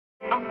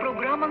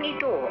Programang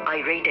ito ay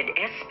rated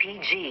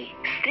SPG.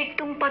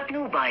 Striktong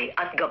patnubay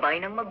at gabay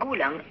ng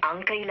magulang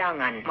ang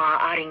kailangan.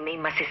 Maaaring may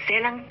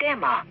masiselang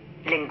tema,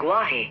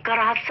 lengguwahe,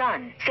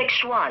 karahasan,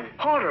 sexual,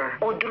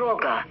 horror o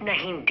droga na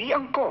hindi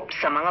angkop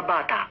sa mga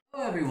bata.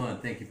 Hello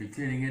everyone, thank you for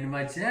tuning into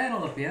my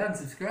channel. If you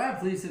haven't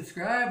subscribed, please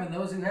subscribe, and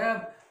those who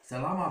have,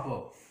 salamat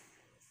po.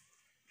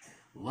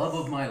 Love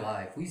of my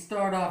life. We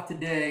start off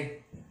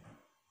today.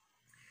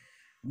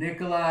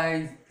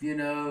 Nikolai,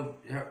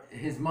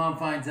 his mom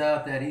finds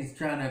out that he's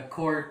trying to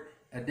court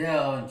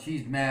Adele and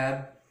she's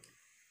mad.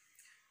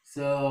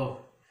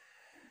 So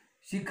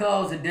she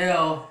calls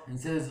Adele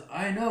and says,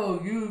 I know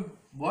you,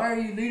 why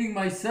are you leading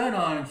my son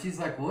on? And she's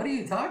like, what are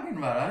you talking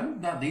about? I'm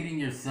not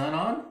leading your son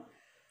on.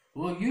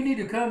 Well, you need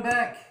to come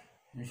back.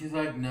 And she's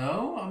like,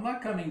 no, I'm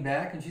not coming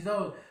back. And she's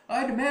like,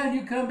 I demand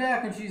you come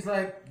back. And she's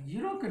like,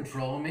 you don't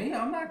control me.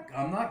 I'm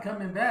not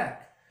coming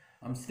back.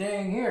 I'm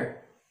staying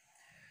here.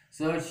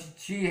 So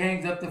she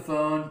hangs up the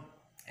phone,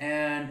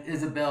 and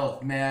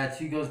Isabel's mad.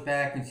 She goes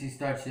back and she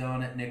starts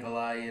yelling at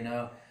Nikolai,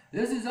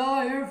 this is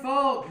all your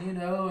fault,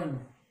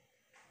 and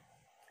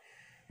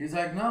he's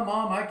like, no,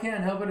 Mom, I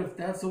can't help it if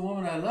that's the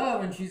woman I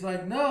love. And she's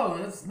like, no,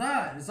 it's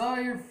not. It's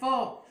all your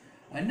fault.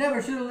 I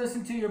never should have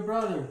listened to your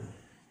brother.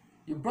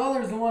 Your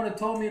brother's the one who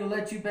told me to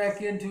let you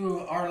back into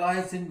our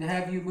lives and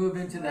have you move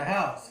into the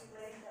house.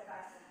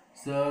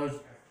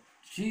 So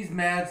she's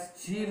mad.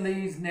 She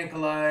leaves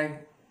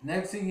Nikolai.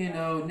 Next thing you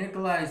know,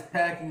 Nikolai's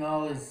packing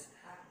all his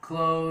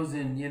clothes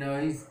and,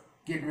 he's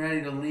getting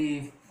ready to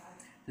leave.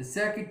 The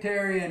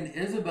secretary and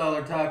Isabel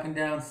are talking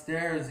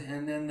downstairs,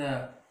 and then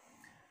the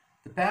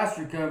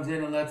pastor comes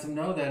in and lets him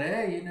know that,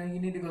 hey, you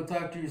need to go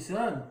talk to your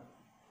son.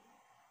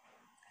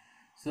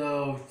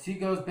 So she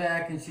goes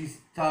back and she's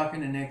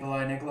talking to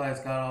Nikolai. Nikolai's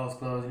got all his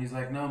clothes, and he's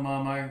like, no,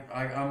 Mom,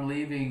 I'm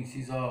leaving.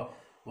 She's all,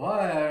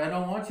 why? I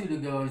don't want you to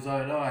go. He's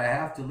like, no, I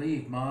have to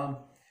leave, Mom.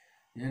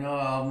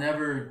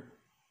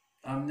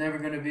 I'm never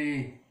going to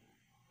be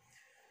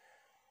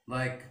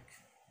like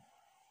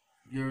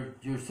your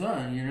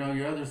son,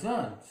 your other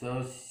son.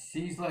 So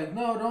she's like,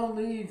 no, don't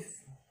leave.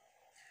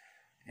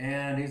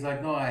 And he's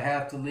like, no, I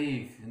have to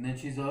leave. And then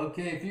she's like,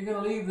 okay, if you're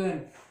going to leave,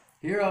 then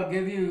here,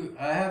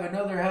 I have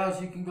another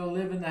house. You can go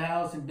live in the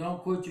house and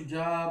don't quit your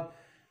job.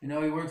 He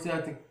works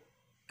at the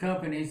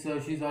company.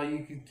 So she's like,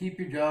 you can keep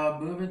your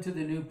job, move into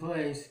the new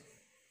place,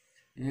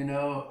 and,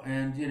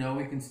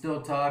 we can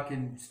still talk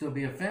and still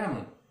be a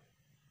family.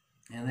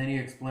 And then he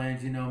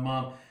explains,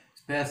 Mom,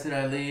 it's best that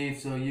I leave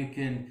so you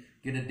can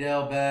get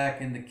Adele back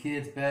and the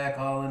kids back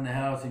all in the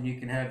house and you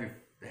can have your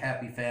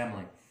happy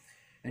family.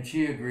 And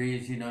she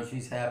agrees,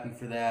 she's happy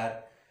for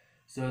that.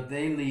 So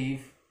they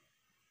leave.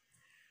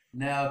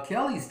 Now,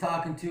 Kelly's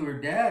talking to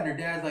her dad, and her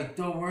dad's like,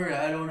 don't worry,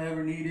 I don't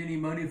ever need any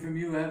money from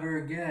you ever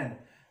again.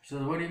 So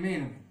what do you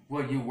mean?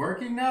 What, you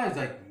working now? He's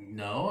like,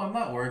 no, I'm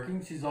not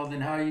working. She's all,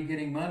 then how are you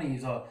getting money?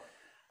 He's all,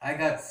 I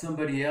got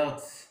somebody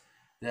else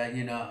that,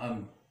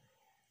 I'm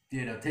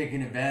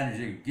taking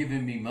advantage of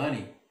giving me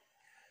money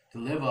to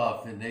live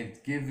off, and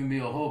they've given me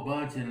a whole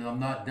bunch, and I'm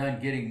not done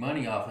getting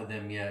money off of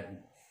them yet. And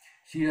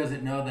she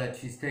doesn't know that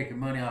she's taking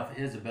money off of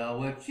Isabel,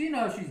 which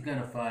she's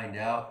gonna find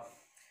out.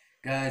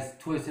 Guys,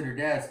 her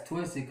dad's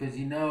twisted, because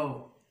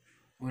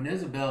when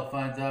Isabel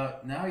finds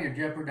out, now you're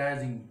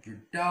jeopardizing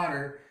your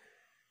daughter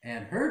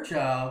and her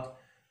child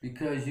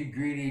because you're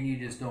greedy and you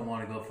just don't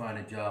want to go find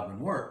a job and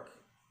work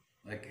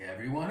like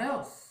everyone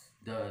else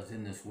does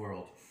in this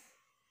world.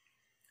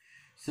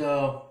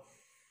 So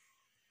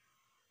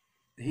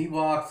he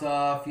walks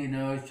off, he's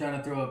trying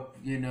to throw up,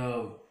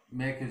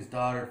 make his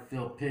daughter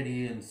feel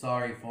pity and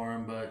sorry for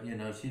him, but,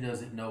 she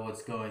doesn't know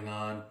what's going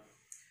on.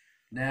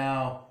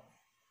 Now,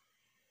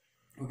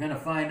 we're going to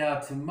find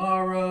out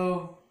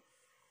tomorrow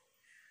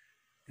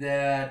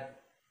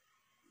that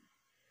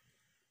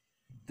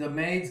the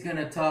maid's going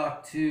to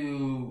talk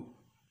to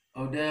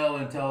Odell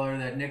and tell her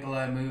that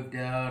Nikolai moved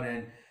out,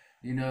 and,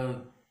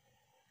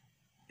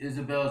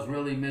 Isabel's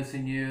really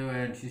missing you,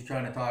 and she's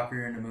trying to talk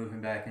her into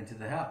moving back into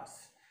the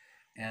house.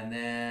 And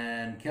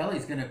then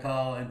Kelly's going to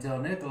call and tell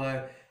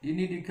Nikolai, you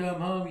need to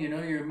come home,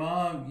 your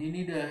mom, you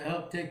need to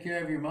help take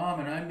care of your mom,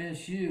 and I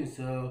miss you.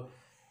 So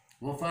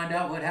we'll find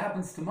out what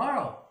happens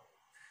tomorrow.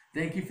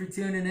 Thank you for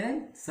tuning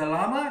in.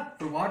 Salamat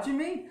for watching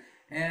me.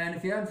 And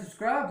if you haven't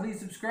subscribed, please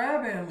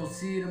subscribe, and we'll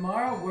see you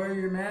tomorrow. Wear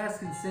your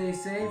mask and stay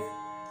safe.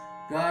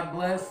 God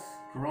bless.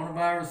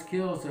 Coronavirus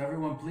kills, so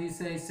everyone please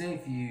stay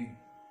safe. You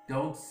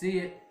don't see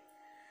it,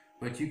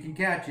 but you can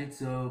catch it,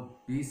 so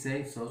be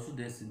safe, social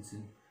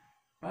distancing.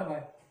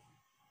 Bye-bye.